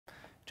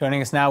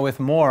Joining us now with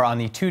more on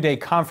the two-day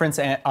conference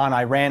on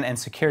Iran and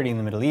security in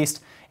the Middle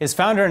East is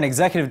founder and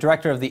executive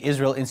director of the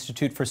Israel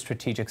Institute for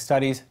Strategic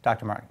Studies,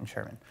 Dr. Martin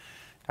Sherman.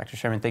 Dr.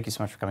 Sherman, thank you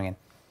so much for coming in.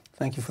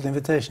 Thank you for the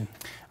invitation.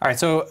 All right,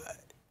 so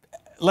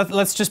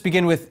let's just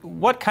begin with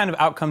what kind of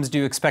outcomes do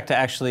you expect to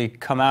actually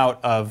come out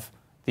of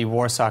the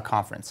Warsaw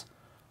Conference?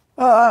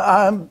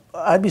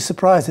 I'd be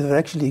surprised if there are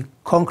actually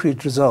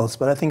concrete results,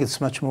 but I think it's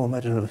much more a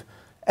matter of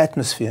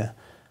atmosphere.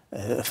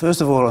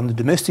 First of all, on the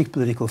domestic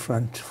political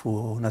front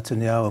for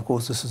Netanyahu, of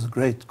course, this is a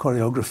great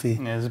choreography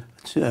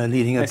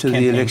leading up to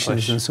the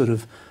elections and sort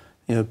of,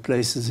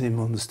 places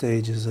him on the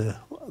stage as a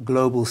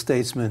global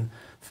statesman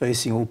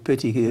facing all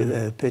petty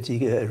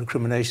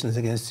recriminations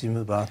against him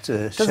about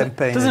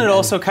champagne. Doesn't it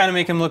also kind of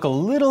make him look a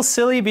little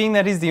silly, being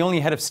that he's the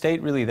only head of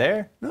state really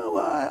there? No,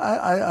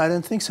 I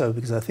don't think so,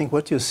 because I think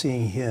what you're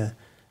seeing here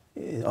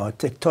are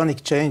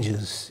tectonic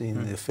changes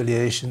in the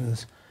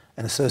affiliations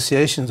and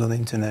associations on the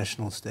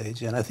international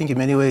stage. And I think in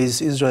many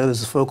ways Israel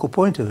is the focal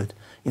point of it,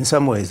 in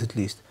some ways at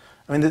least.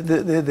 I mean,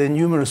 there are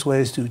numerous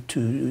ways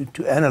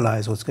to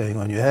analyze what's going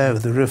on. You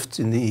have the rifts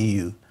in the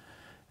EU.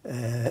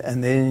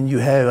 And then you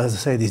have, as I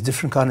say, these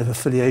different kind of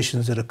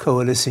affiliations that are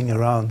coalescing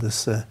around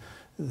this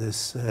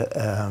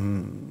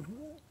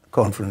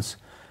conference.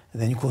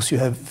 And then, of course, you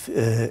have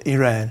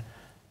Iran.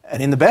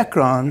 And in the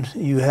background,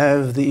 you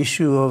have the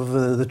issue of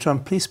the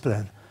Trump peace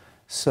plan.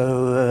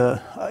 So,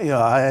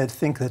 I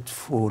think that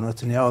for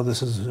Netanyahu,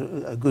 this is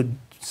a good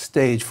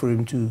stage for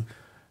him to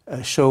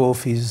show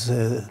off his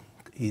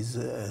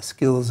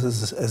skills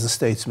as a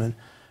statesman.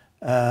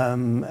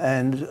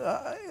 And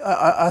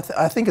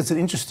I think it's an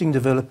interesting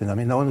development. I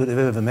mean, no one would have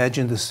ever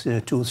imagined this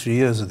 2 or 3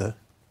 years ago.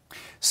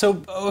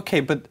 So, okay,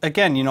 but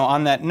again,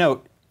 on that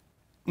note,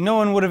 no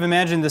one would have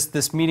imagined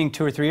this meeting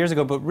 2 or 3 years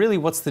ago, but really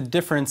what's the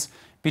difference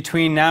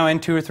between now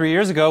and 2 or 3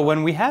 years ago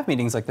when we have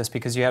meetings like this?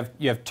 Because you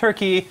have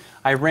Turkey,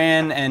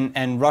 Iran,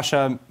 and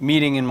Russia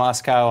meeting in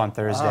Moscow on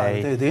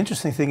Thursday. The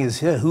interesting thing is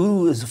here,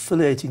 who is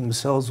affiliating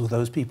themselves with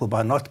those people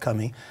by not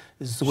coming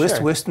is the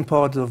western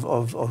part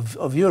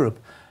of Europe.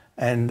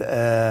 And,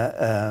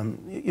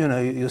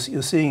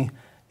 you're seeing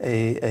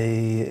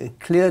a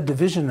clear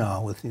division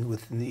now within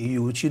the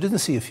EU, which you didn't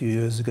see a few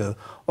years ago,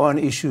 on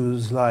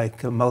issues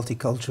like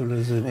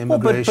multiculturalism,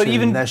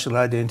 immigration, and national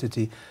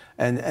identity.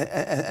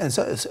 And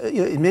so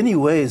in many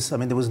ways, I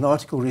mean, there was an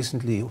article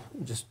recently,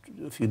 just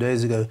a few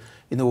days ago,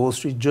 in the Wall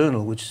Street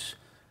Journal, which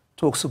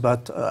talks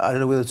about, I don't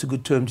know whether it's a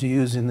good term to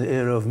use in the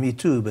era of Me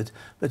Too, but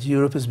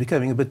Europe is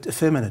becoming a bit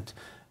effeminate.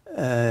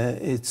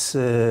 It's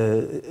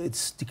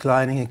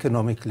declining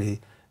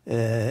economically.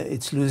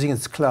 It's losing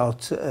its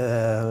clout in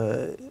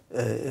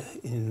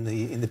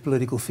the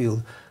political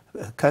field.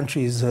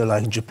 Countries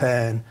like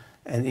Japan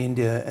and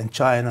India and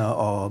China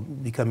are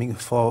becoming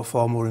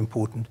far more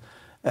important.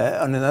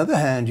 On the other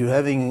hand, you're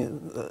having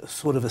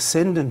sort of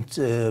ascendant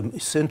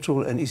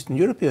Central and Eastern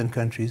European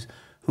countries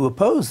who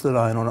oppose the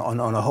line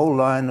on a whole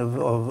line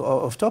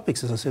of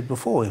topics, as I said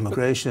before: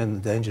 immigration, the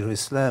danger of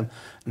Islam,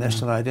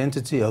 national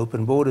identity,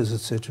 open borders,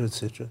 etc.,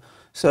 etc.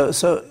 So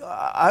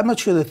I'm not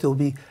sure that there'll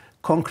be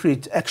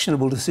concrete,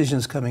 actionable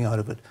decisions coming out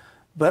of it.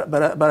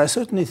 But I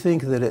certainly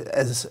think that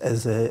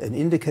as an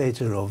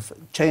indicator of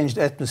changed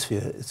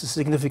atmosphere, it's a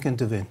significant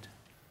event.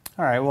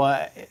 All right.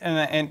 Well,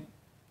 and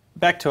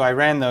back to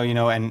Iran,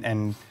 though,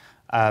 and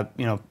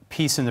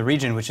peace in the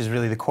region, which is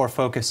really the core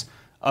focus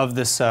of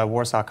this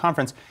Warsaw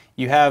Conference.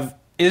 You have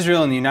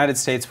Israel and the United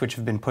States, which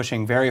have been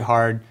pushing very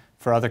hard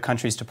for other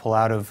countries to pull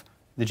out of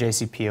the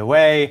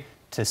JCPOA,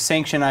 to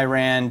sanction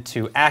Iran,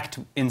 to act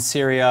in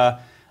Syria.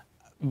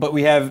 But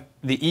we have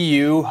the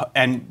EU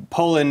and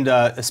Poland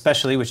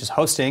especially, which is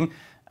hosting,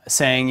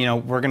 saying,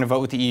 we're going to vote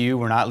with the EU,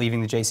 we're not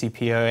leaving the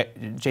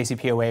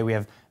JCPOA. We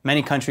have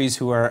many countries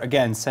who are,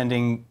 again,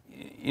 sending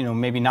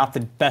maybe not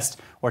the best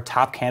or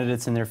top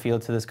candidates in their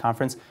field to this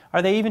conference.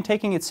 Are they even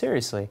taking it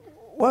seriously?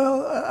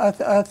 Well,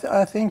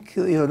 I think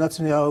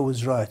Netanyahu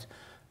was right.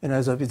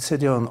 As I've been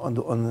said here in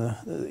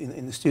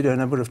the studio a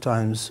number of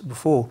times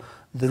before,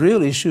 the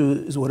real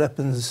issue is what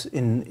happens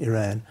in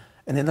Iran.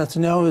 And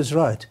Netanyahu is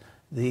right.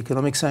 The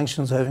economic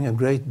sanctions are having a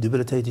great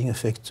debilitating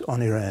effect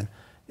on Iran.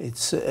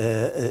 It's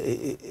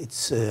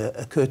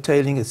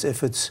curtailing its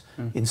efforts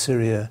in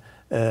Syria.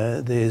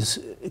 There's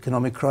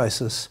economic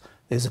crisis.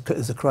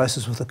 There's a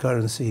crisis with the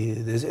currency.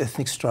 There's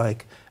ethnic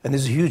strike, and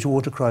there's a huge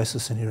water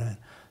crisis in Iran.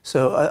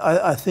 So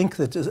I think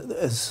that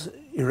as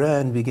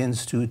Iran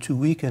begins to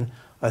weaken,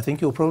 I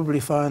think you'll probably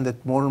find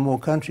that more and more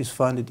countries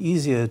find it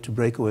easier to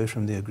break away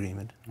from the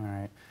agreement. All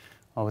right.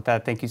 Well, with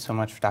that, thank you so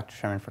much, Dr.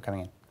 Sherman, for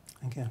coming in.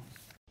 Thank you.